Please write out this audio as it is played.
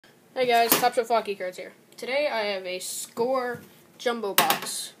Hey guys, Top Shelf Hockey Cards here. Today I have a Score Jumbo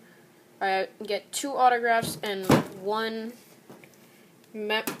Box. I get 2 autographs and 1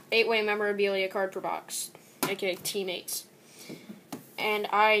 8-way memorabilia card per box, aka teammates. And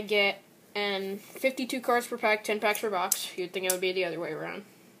I get 52 cards per pack, 10 packs per box. You'd think it would be the other way around.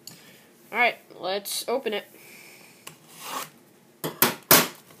 Alright, let's open it.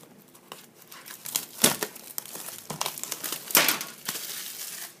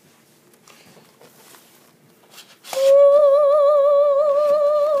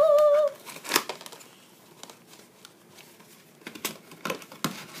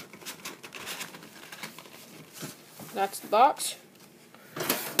 That's the box.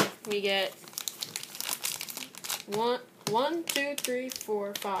 We get 1, 2, 3,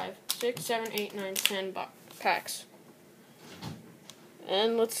 4, 5, 6, 7, 8, 9, 10 packs.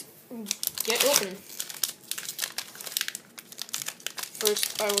 And let's get open.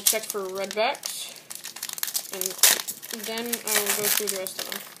 First, I will check for red backs, and then I will go through the rest of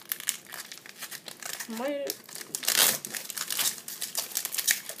them.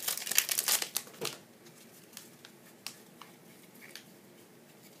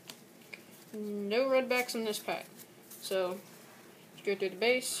 No red backs in this pack. So, let's go through the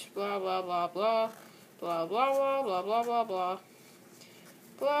base. Blah, blah, blah, blah. Blah, blah, blah, blah, blah, blah, blah.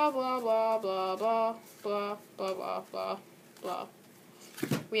 Blah, blah, blah, blah, blah. Blah, blah, blah, blah, blah.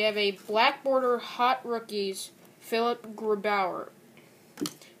 We have a black border Hot Rookies Philip Grubauer.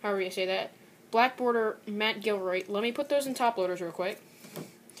 However you say that. Black border Matt Gilroy. Let me put those in top loaders real quick.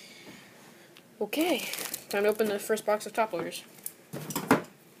 Okay. Time to open the first box of top loaders.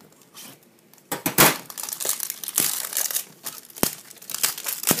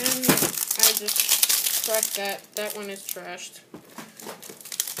 And I just cracked that. That one is trashed.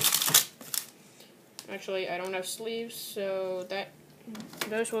 Actually, I don't have sleeves, so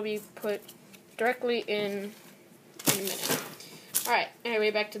those will be put directly in a minute. Alright,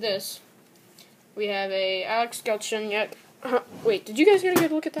 anyway, back to this. We have a Alex Galchenyuk. Wait, did you guys get a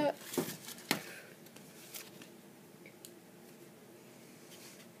good look at that?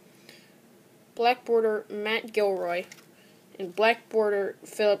 Black border Matt Gilroy and black border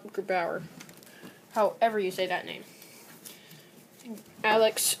Philip Grubauer. However you say that name.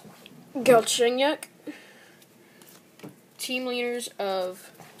 Alex Galchenyuk. Team leaders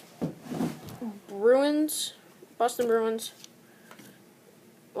of Bruins, Boston Bruins,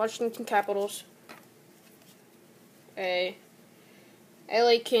 Washington Capitals, a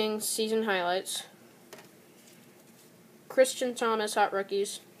LA Kings season highlights, Christian Thomas Hot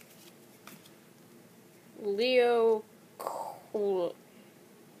Rookies, Leo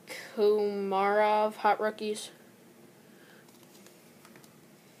Komarov Hot Rookies,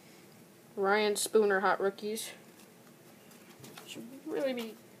 Ryan Spooner Hot Rookies. Should really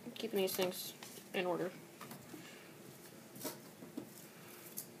be keeping these things in order.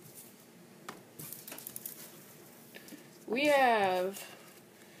 We have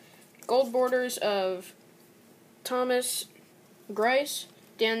gold borders of Thomas Greiss,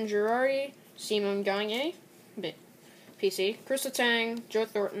 Dan Girardi, Simon Gagne, PC, Chris Letang, Joe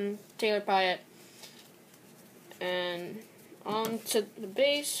Thornton, Taylor Pyatt, and on to the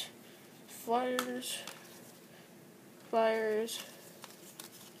base, Flyers,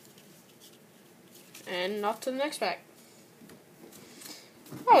 and off to the next pack.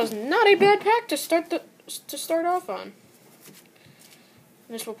 That was not a bad pack to start off on.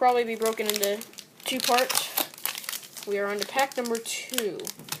 This will probably be broken into 2 parts. We are on to pack number 2.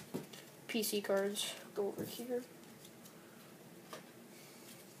 PC cards. Go over here.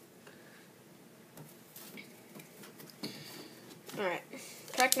 Alright,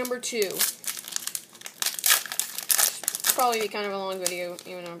 pack number 2. Probably be kind of a long video,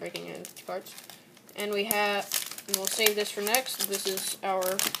 even though I'm breaking it into 2 parts. And we'll save this for next. This is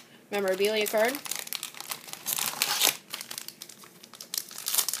our memorabilia card.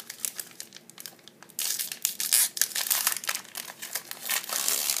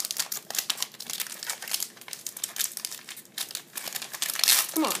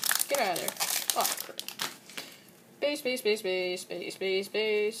 Come on, get out of there. Oh, crap. Base.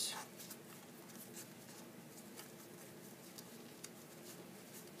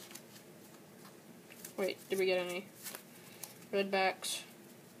 Wait, did we get any red backs?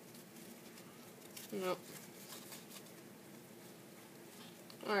 Nope.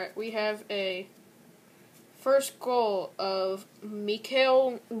 Alright, we have a first goal of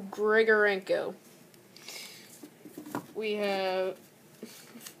Mikhail Grigorenko. We have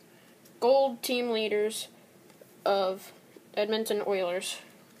gold team leaders of Edmonton Oilers.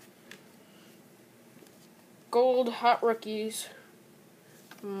 Gold Hot Rookies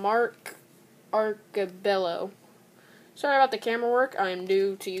Mark Arcabello. Sorry about the camera work. I am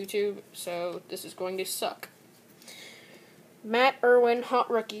new to YouTube, so this is going to suck. Matt Irwin, Hot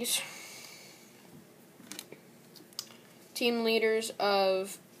Rookies. Team leaders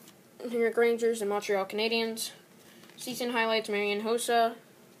of New York Rangers and Montreal Canadiens. Season highlights, Marian Hossa.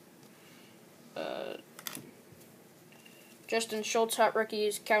 Justin Schultz, Hot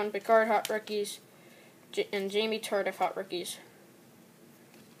Rookies. Calvin Pickard, Hot Rookies. And Jamie Tardif, Hot Rookies.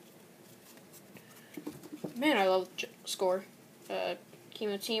 Man, I love score.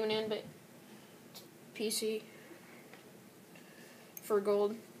 Kimo Timonen, but PC for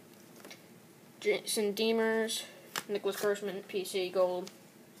gold. Jason Demers, Nicholas Kurtzman, PC gold.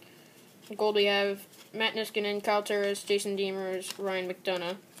 Gold we have Matt Niskanen, Kyle Turris, Jason Demers, Ryan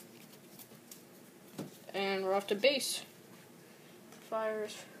McDonough. And we're off to base.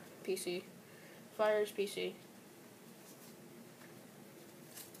 Flyers, PC. Flyers, PC.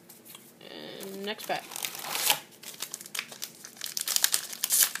 And next pack.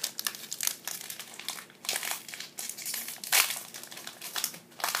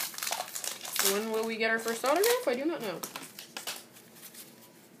 When will we get our first autograph? I do not know.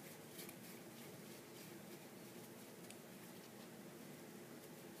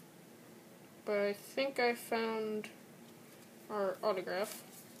 But I think I found our autograph.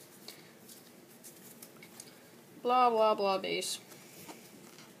 Blah, blah, blah, base.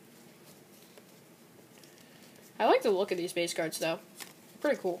 I like the look of these base cards, though.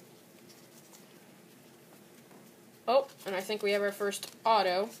 Pretty cool. Oh, and I think we have our first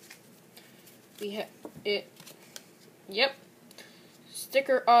auto. We have it. Yep.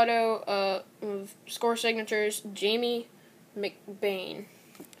 Sticker auto of score signatures, Jamie McBain.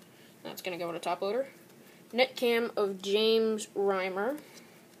 That's going to go in a top loader. Net cam of James Reimer.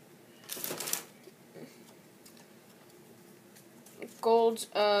 Golds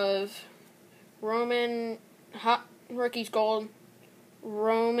of Roman, Hot Rookies Gold,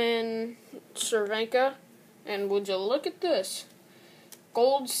 Roman Cervenka. And would you look at this?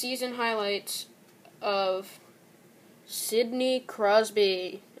 Gold season highlights of Sidney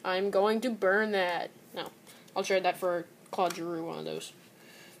Crosby. I'm going to burn that. No, I'll trade that for Claude Giroux, one of those.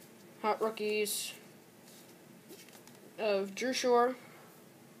 Hot Rookies of Drew Shore.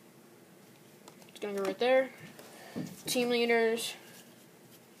 It's going to go right there. Team leaders.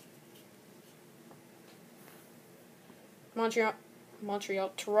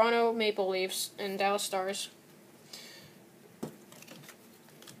 Montreal, Toronto Maple Leafs, and Dallas Stars.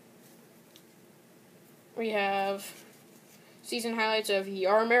 We have season highlights of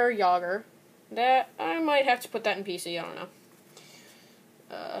Jaromir Jagr. That, I might have to put that in PC, I don't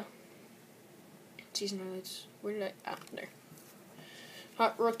know. Season highlights, where did I, there.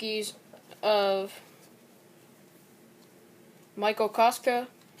 Hot Rookies of Michael Koska,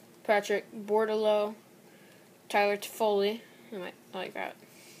 Patrick Bordelot, Tyler Toffoli. I might like that.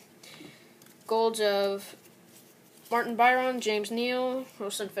 Golds of Martin Byron, James Neal,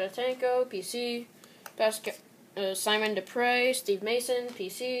 Wilson Fedotenko, PC. Simon Dupre, Steve Mason,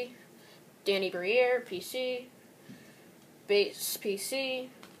 PC. Danny Briere, PC. Base, PC.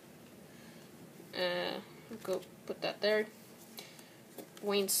 Go put that there.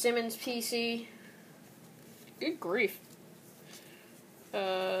 Wayne Simmons, PC. Good grief.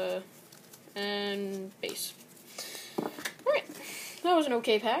 And base. Alright, that was an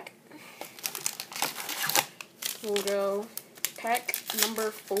okay pack. We'll go pack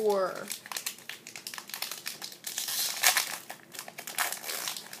number 4.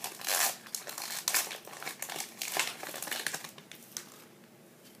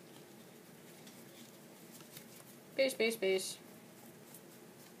 Base.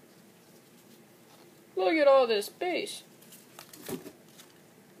 Look at all this base.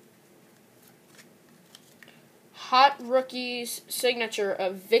 Hot Rookies signature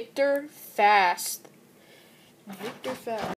of Victor Fast.